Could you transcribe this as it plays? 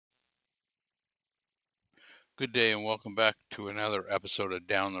Good day and welcome back to another episode of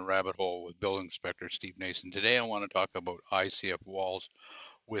Down the Rabbit Hole with Building Inspector Steve Nason. Today I want to talk about ICF walls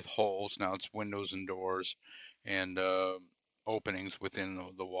with holes. Now it's windows and doors and openings within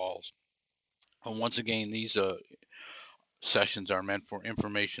the walls. And once again, these sessions are meant for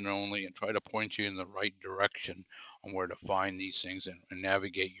information only and try to point you in the right direction on where to find these things and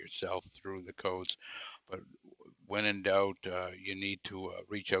navigate yourself through the codes. But when in doubt, you need to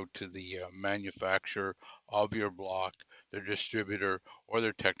reach out to the manufacturer of your block, their distributor, or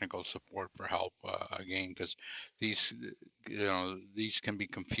their technical support for help. Again, because these, these can be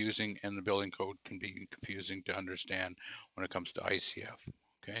confusing, and the building code can be confusing to understand when it comes to ICF.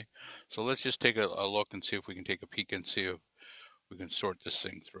 Okay, so let's just take a look and see if we can take a peek and see if we can sort this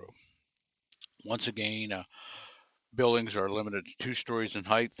thing through. Once again, buildings are limited to 2 stories in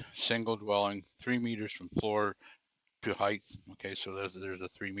height, single dwelling, 3 meters from floor to height. Okay, so there's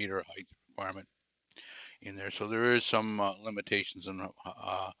a 3-meter height requirement in there. So there is some limitations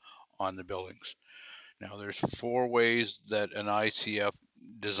on the buildings. Now there's 4 ways that an ICF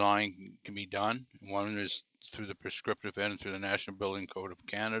design can be done. One is through the prescriptive end, through the National Building Code of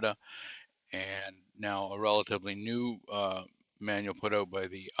Canada, and now a relatively new manual put out by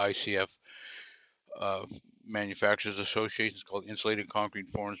the ICF Manufacturers Association. It's called Insulating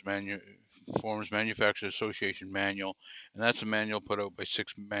Concrete Forms Manufacturers Association Manual, and that's a manual put out by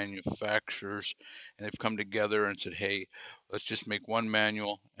 6 manufacturers, and they've come together and said, hey, let's just make one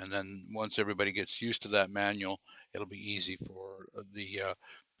manual, and then once everybody gets used to that manual, it'll be easy for the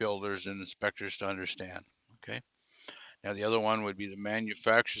builders and inspectors to understand. Okay. Now the other one would be the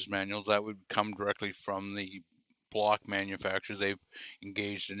manufacturer's manuals. That would come directly from the block manufacturers. They've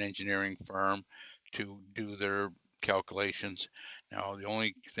engaged an engineering firm to do their calculations. Now the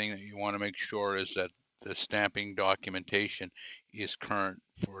only thing that you want to make sure is that the stamping documentation is current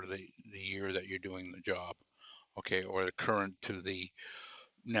for the year that you're doing the job, okay, or the current to the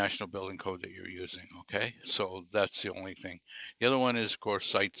National Building Code that you're using, okay? So that's the only thing. The other one is, of course,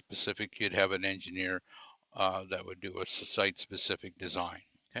 site specific. You'd have an engineer that would do a site specific design,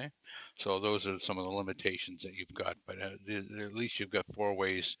 okay? So those are some of the limitations that you've got, but at least you've got 4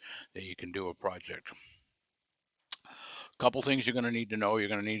 ways that you can do a project. Couple things you're going to need to know. You're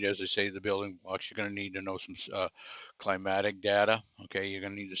going to need, as I say, the building blocks. You're going to need to know some climatic data. Okay, you're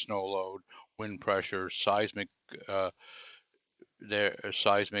going to need the snow load, wind pressure, seismic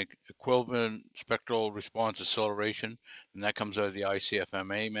seismic equivalent spectral response acceleration, and that comes out of the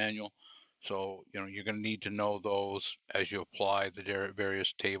ICFMA manual. So you're going to need to know those as you apply the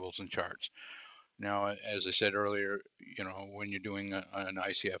various tables and charts. Now, as I said earlier, when you're doing an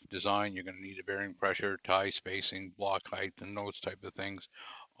ICF design, you're going to need a bearing pressure, tie spacing, block height, and those type of things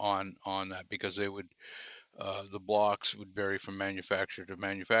on that, because they would the blocks would vary from manufacturer to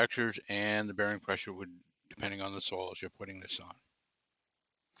manufacturers, and the bearing pressure would depending on the soils you're putting this on.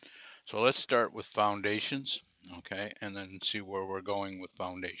 So let's start with foundations, okay, and then see where we're going with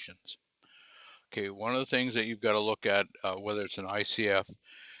foundations. Okay, one of the things that you've got to look at, whether it's an ICF,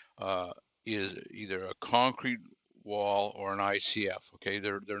 is either a concrete wall or an ICF. Okay,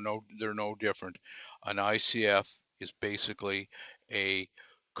 they're no different. An ICF is basically a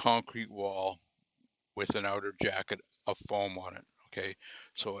concrete wall with an outer jacket of foam on it. Okay,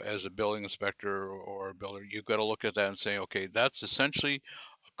 so as a building inspector or a builder, you've got to look at that and say, okay, that's essentially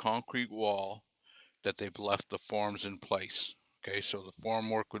a concrete wall that they've left the forms in place. Okay, so the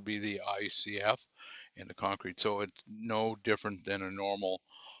formwork would be the ICF and the concrete. So it's no different than a normal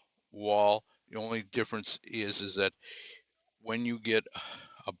wall. The only difference is that when you get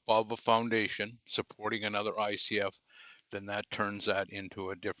above a foundation supporting another ICF, then that turns that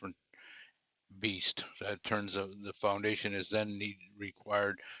into a different beast. That turns the foundation is then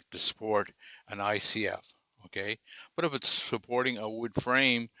required to support an ICF. Okay, but if it's supporting a wood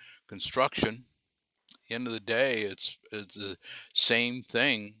frame construction, at the end of the day, it's the same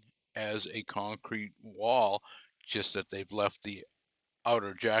thing as a concrete wall, just that they've left the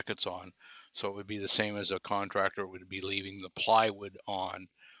outer jackets on. So it would be the same as a contractor would be leaving the plywood on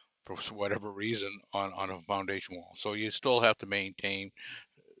for whatever reason on a foundation wall. So you still have to maintain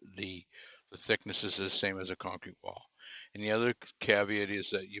the thickness is the same as a concrete wall. And the other caveat is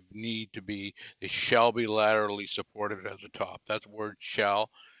that you need to be, they shall be laterally supported at the top. That word shall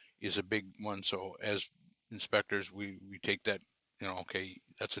is a big one. So as inspectors, we take that, okay,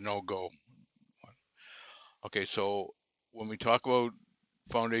 that's a no-go. Okay, so when we talk about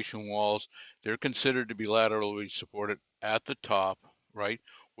foundation walls, they're considered to be laterally supported at the top, right,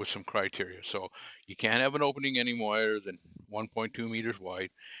 with some criteria. So you can't have an opening any wider than 1.2 meters wide,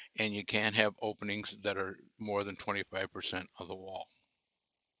 and you can't have openings that are more than 25% of the wall.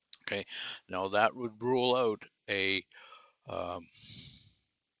 Okay, now that would rule out a um,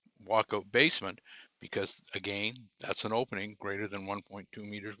 walkout basement because again, that's an opening greater than 1.2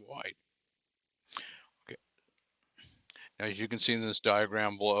 meters wide. Okay, now as you can see in this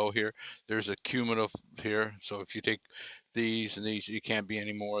diagram below here, there's a cumulative here. So if you take these and these, you can't be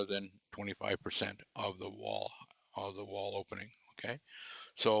any more than 25% of the wall opening. Okay,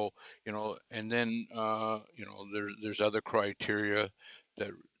 so and then there's other criteria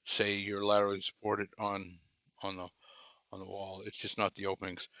that say you're laterally supported on the wall. It's just not the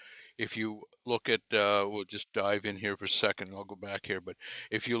openings. If you look at, we'll just dive in here for a second. I'll go back here, but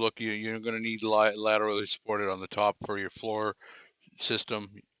if you look, you're going to need laterally supported on the top for your floor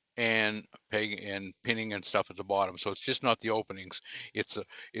system and pegging and pinning and stuff at the bottom. So it's just not the openings. It's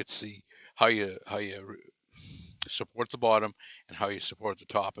the how you support the bottom and how you support the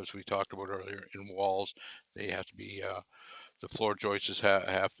top, as we talked about earlier. In walls, they have to be the floor joists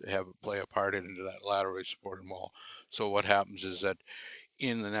have to play a part into that laterally supported wall. So what happens is that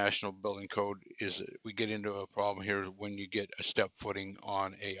in the National Building Code is we get into a problem here when you get a step footing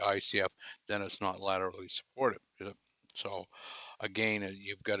on a ICF, then it's not laterally supported. So again,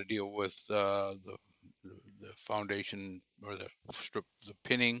 you've got to deal with the foundation or the strip, the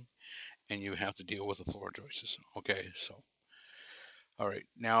pinning, and you have to deal with the floor joists. Okay, so all right,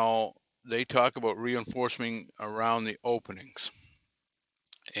 now they talk about reinforcing around the openings,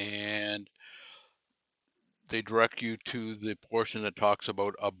 and they direct you to the portion that talks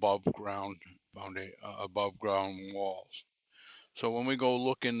about above ground above ground walls. So when we go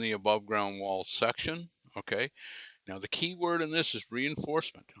look in the above ground walls section, okay, now the key word in this is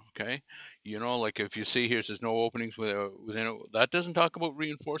reinforcement. Okay, like if you see here, it says no openings within it. That doesn't talk about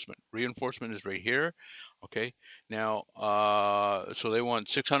reinforcement. Reinforcement is right here. Okay, now so they want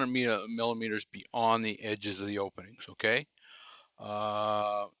 600 millimeters beyond the edges of the openings. Okay,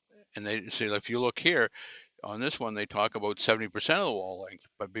 and they say if you look here, on this one, they talk about 70% of the wall length,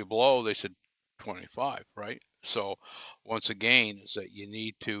 but below they said 25, right? So once again, is that you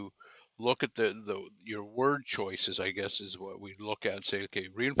need to look at your word choices, I guess, is what we look at and say, okay,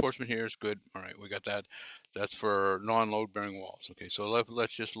 reinforcement here is good. All right, we got that. That's for non-load bearing walls. Okay, so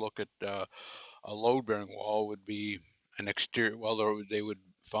let's just look at a load bearing wall would be an exterior, well, they would,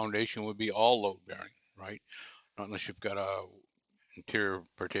 foundation would be all load bearing, right? Not unless you've got a interior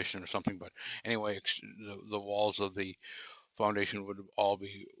partition or something, but anyway, the walls of the foundation would all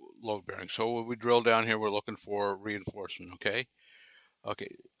be load bearing. So when we drill down here, we're looking for reinforcement. Okay,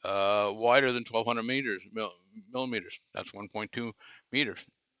 wider than 1200 millimeters. That's 1.2 meters.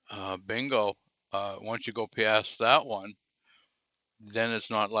 Bingo. Once you go past that one, then it's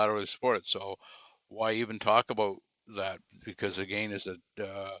not laterally supported. So why even talk about that? Because again, is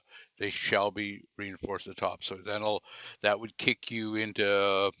that they shall be reinforced at the top. So that would kick you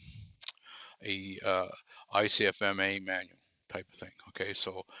into a ICFMA manual type of thing. Okay,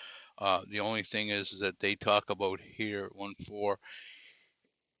 so the only thing is that they talk about here 1.4,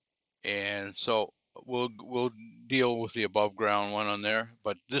 and so we'll deal with the above ground one on there.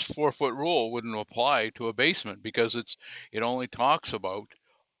 But this 4-foot rule wouldn't apply to a basement because it only talks about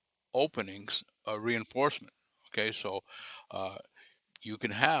openings, reinforcement. Okay, so you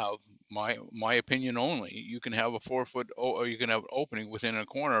can have my opinion only. You can have a 4-foot, or you can have an opening within a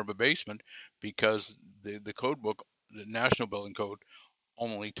corner of a basement because the code book, the National Building Code,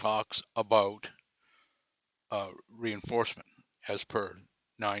 only talks about reinforcement as per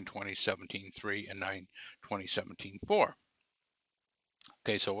 9/20/17 and 9/20/17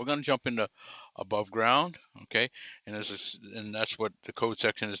 Okay, so we're going to jump into above ground. Okay, and that's what the code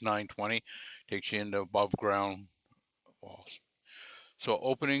section is 920, takes you into above ground walls. So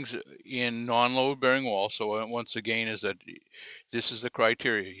openings in non-load bearing walls. So once again, is that this is the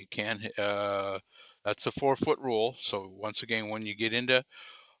criteria. You can't. That's the 4-foot rule. So once again, when you get into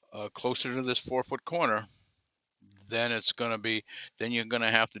closer to this 4-foot corner, then it's going to be. Then you're going to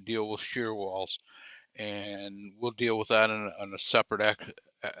have to deal with shear walls, and we'll deal with that in a separate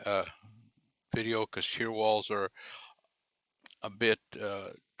video because shear walls are a bit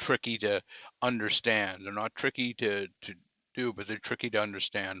tricky to understand. They're not tricky to do, but they're tricky to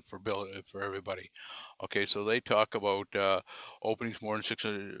understand for everybody. Okay, so they talk about openings more than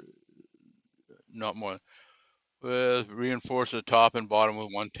 600, not more. Reinforce the top and bottom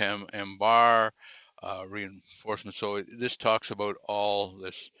with 110 M bar. Reinforcement. So this talks about all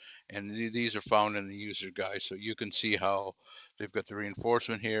this, and these are found in the user guide. So you can see how they've got the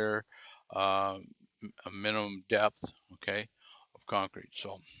reinforcement here, a minimum depth, okay, of concrete.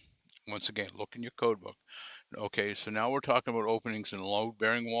 So once again, look in your code book. Okay, so now we're talking about openings in load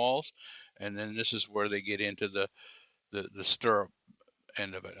bearing walls, and then this is where they get into the stirrup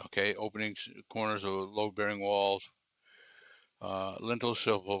end of it. Okay, openings, corners of load-bearing walls. Lintels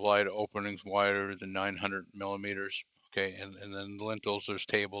shall provide openings wider than 900 millimeters. Okay, and then lintels, there's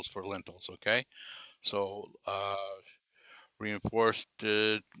tables for lintels. Okay, so reinforced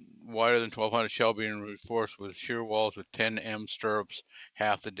wider than 1200 shall be reinforced with shear walls with 10 M stirrups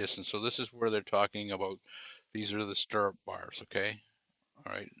half the distance. So this is where they're talking about. These are the stirrup bars. Okay,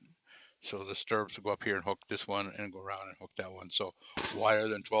 all right. So the stirrups will go up here and hook this one and go around and hook that one. So wider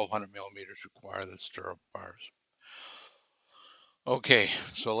than 1200 millimeters require the stirrup bars. Okay,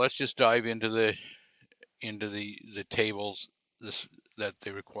 so let's just dive into the tables this that they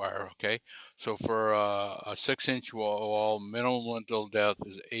require. Okay, so for a 6-inch wall, minimum lintel depth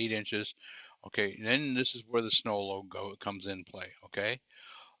is 8 inches. Okay, and then this is where the snow load comes in play. Okay,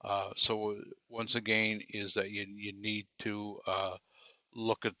 so once again is that you need to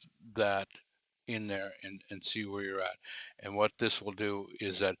look at that in there and see where you're at. And what this will do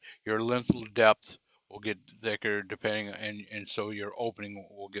is that your lintel depth will get thicker depending, and so your opening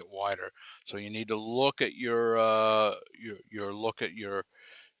will get wider. So you need to look at your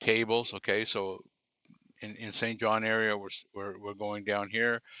tables. Okay, so in St. John area, we're going down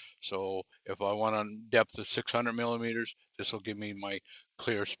here. So if I want a depth of 600 millimeters, this will give me my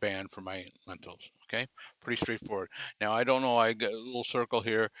clear span for my lintels. Okay, pretty straightforward. Now I don't know, I got a little circle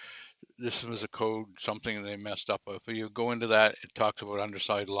here. This was a code, something they messed up. If you go into that, it talks about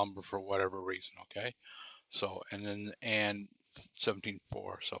underside lumber for whatever reason. Okay, so and 17.4.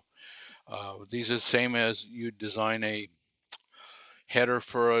 So these are the same as you design a header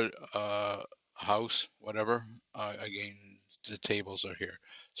for a house, whatever. Again, the tables are here.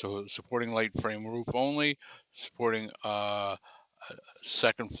 So supporting light frame roof only, supporting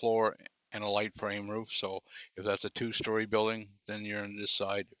second floor and a light frame roof. So if that's a 2-story building, then you're on this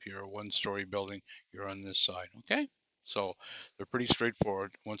side. If you're a 1-story building, you're on this side. Okay, so they're pretty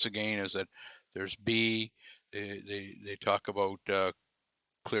straightforward. Once again, is that there's B. They talk about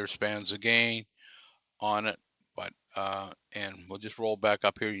clear spans again on it, but and we'll just roll back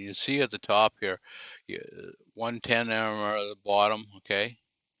up here. You see at the top here, 110 at the bottom. Okay,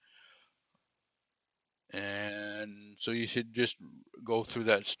 and so you should just go through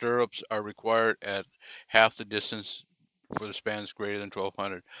that. Stirrups are required at half the distance for the spans greater than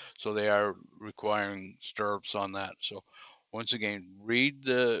 1200. So they are requiring stirrups on that. So once again, read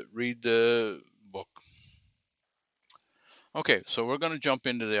the book. Okay, so we're going to jump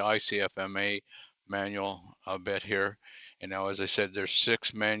into the ICFMA manual a bit here. And now, as I said, there's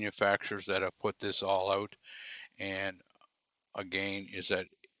 6 manufacturers that have put this all out. And again, is that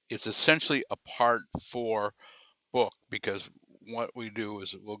it's essentially a part 4 book, because what we do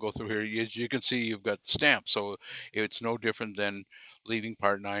is we'll go through here. As you can see, you've got the stamp, so it's no different than leaving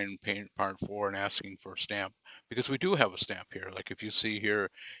part 9 and paint part 4 and asking for a stamp, because we do have a stamp here. Like if you see here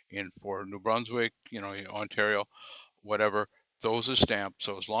for New Brunswick, Ontario, whatever, those are stamped.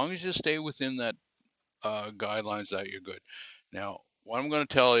 So as long as you stay within that guidelines, that you're good. Now, what I'm going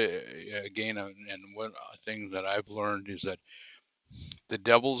to tell you again, and one thing that I've learned is that the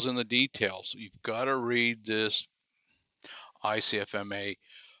devil's in the details. You've got to read this ICFMA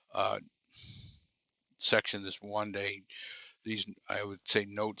section this one day. These, I would say,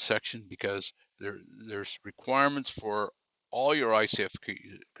 note section, because there's requirements for all your ICF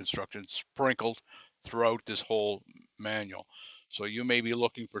construction sprinkled throughout this whole manual. So you may be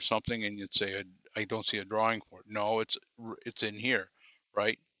looking for something and you'd say, I don't see a drawing for it. No, it's in here,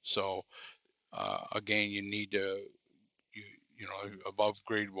 right? So again, you need to above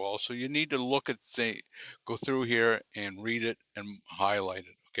grade wall. So you need to look at go through here and read it and highlight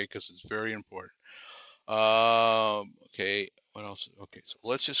it, okay? Because it's very important. Okay, what else? Okay, so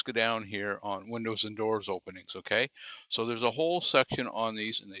let's just go down here on windows and doors openings, okay? So there's a whole section on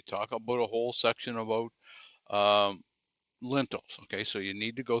these, and they talk about a whole section about lintels, okay? So you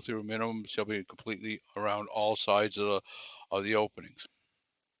need to go through minimum shall be completely around all sides of the openings,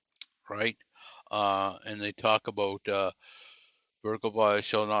 right? And they talk about vertical bias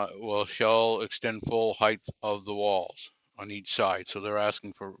shall extend full height of the walls on each side. So they're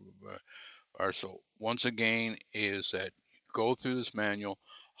asking for so once again is that go through this manual,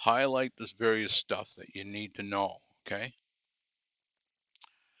 highlight this various stuff that you need to know, okay?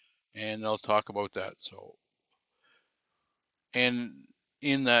 And they'll talk about that. So, and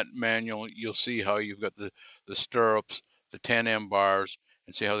in that manual, you'll see how you've got the stirrups, the 10M bars,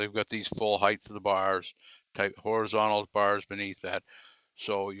 and see how they've got these full height of the bars, type horizontal bars beneath that.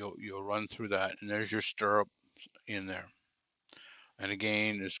 So you'll run through that, and there's your stirrup in there. And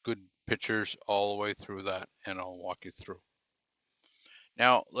again, there's good pictures all the way through that, and I'll walk you through.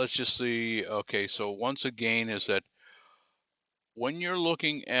 Now, let's just see. Okay, so once again is that when you're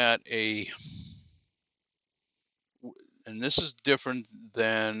looking at and this is different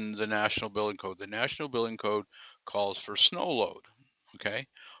than the National Building Code. The National Building Code calls for snow load, okay?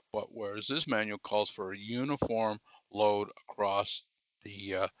 But whereas this manual calls for a uniform load across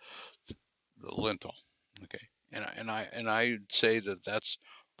the lintel, okay? And I'd say that that's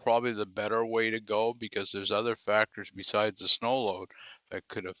probably the better way to go, because there's other factors besides the snow load that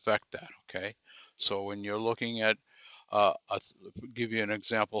could affect that, okay? So when you're looking at, give you an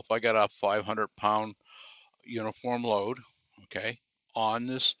example, if I got a 500-pound uniform load, okay, on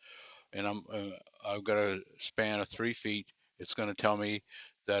this, and I've got a span of 3 feet, it's going to tell me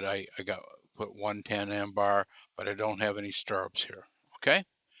that I got put 110 M bar, but I don't have any stirrups here, okay?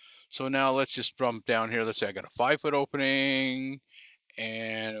 So now let's just jump down here. Let's say I got a 5-foot opening,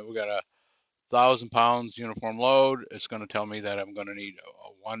 and we got 1,000 pounds uniform load. It's going to tell me that I'm going to need a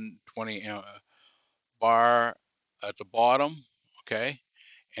 120 bar at the bottom, okay?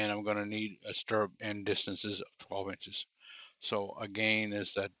 And I'm going to need a stirrup end distances of 12 inches. So again,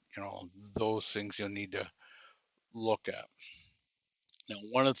 is that, those things you'll need to look at. Now,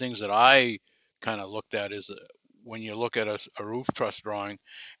 one of the things that I kind of looked at is when you look at a roof truss drawing,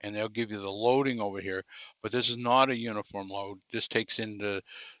 and they'll give you the loading over here, but this is not a uniform load. This takes into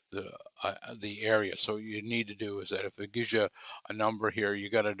the area. So you need to do is that if it gives you a number here, you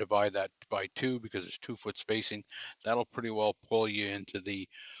got to divide that by 2, because it's 2-foot spacing. That'll pretty well pull you into the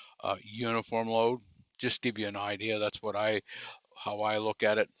uniform load. Just give you an idea. That's how I look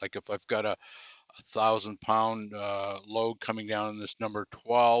at it. Like if I've got a 1,000-pound load coming down in this number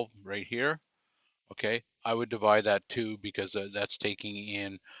 12 right here, okay, I would divide that 2, because that's taking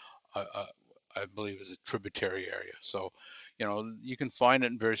in I believe is a tributary area. So, you can find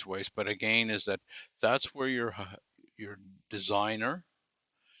it in various ways, but again, is that's where your designer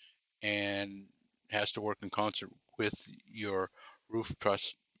and has to work in concert with your roof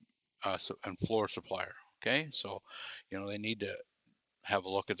truss and floor supplier. Okay, so they need to have a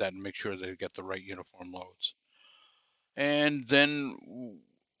look at that and make sure they get the right uniform loads. And then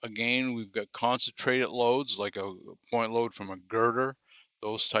again, we've got concentrated loads like a point load from a girder,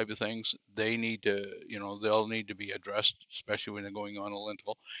 those type of things. They need to, they'll need to be addressed, especially when they're going on a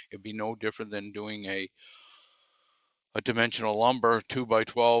lintel. It'd be no different than doing a dimensional lumber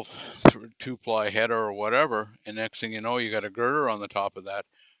 2x12 2-ply header or whatever, and next thing you know, you got a girder on the top of that.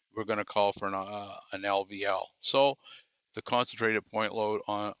 We're going to call for an LVL. So the concentrated point load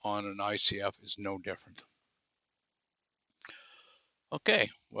on an ICF is no different. Okay,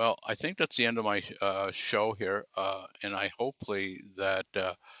 well, I think that's the end of my show here, and I hopefully that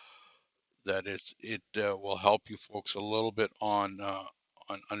it will help you folks a little bit on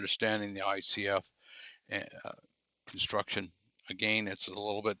understanding the ICF construction. Again, it's a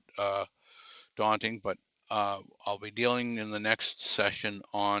little bit daunting, but I'll be dealing in the next session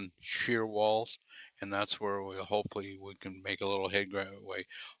on shear walls, and that's where we can make a little headway.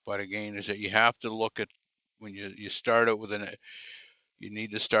 But again, is that you have to look at when you start out with you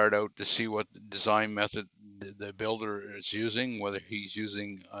need to start out to see what the design method the builder is using, whether he's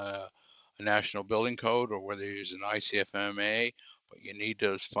using a national building code or whether he's an ICFMA. But you need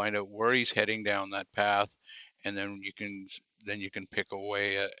to find out where he's heading down that path, and then you can pick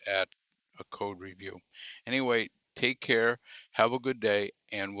away at a code review. Anyway, take care, have a good day,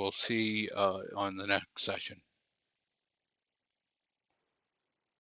 and we'll see on the next session.